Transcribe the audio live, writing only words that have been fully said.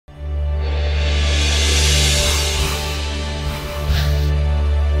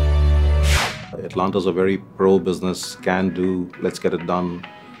Atlanta's a very pro-business, can do, let's get it done,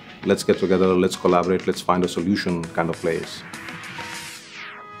 let's get together, let's collaborate, let's find a solution kind of place.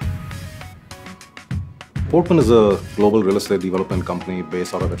 Portman is a global real estate development company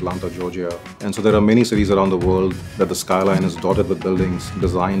based out of Atlanta, Georgia. And so there are many cities around the world that the skyline is dotted with buildings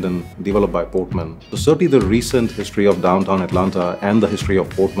designed and developed by Portman. So certainly the recent history of downtown Atlanta and the history of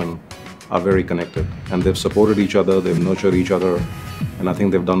Portman are very connected. And they've supported each other, they've nurtured each other, and I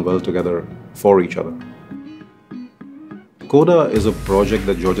think they've done well together for each other. Coda is a project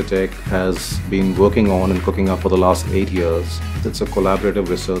that Georgia Tech has been working on and cooking up for the last 8 years. It's a collaborative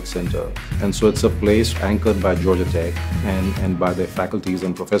research center. And so it's a place anchored by Georgia Tech and by their faculties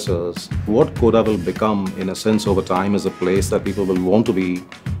and professors. What Coda will become, in a sense, over time is a place that people will want to be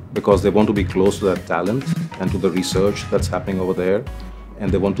because they want to be close to that talent and to the research that's happening over there.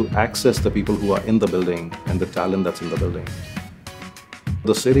 And they want to access the people who are in the building and the talent that's in the building.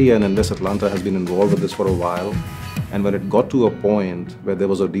 The city and Invest Atlanta has been involved with this for a while. And when it got to a point where there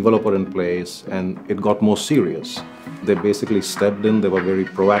was a developer in place and it got more serious, they basically stepped in, they were very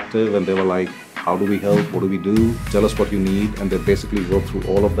proactive, and they were like, how do we help, what do we do, tell us what you need, and they basically worked through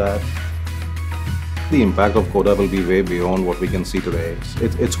all of that. The impact of Coda will be way beyond what we can see today.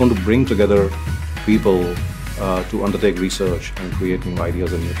 It's going to bring together people to undertake research and create new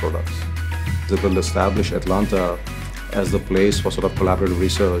ideas and new products. It will establish Atlanta as the place for sort of collaborative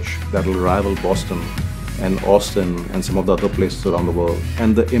research that will rival Boston and Austin and some of the other places around the world.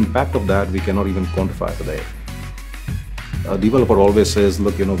 And the impact of that we cannot even quantify today. A developer always says,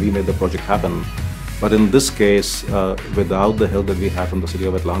 look, we made the project happen. But in this case, without the help that we had from the city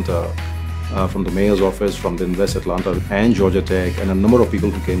of Atlanta, from the mayor's office, from the Invest Atlanta and Georgia Tech, and a number of people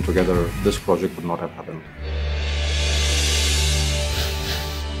who came together, this project would not have happened.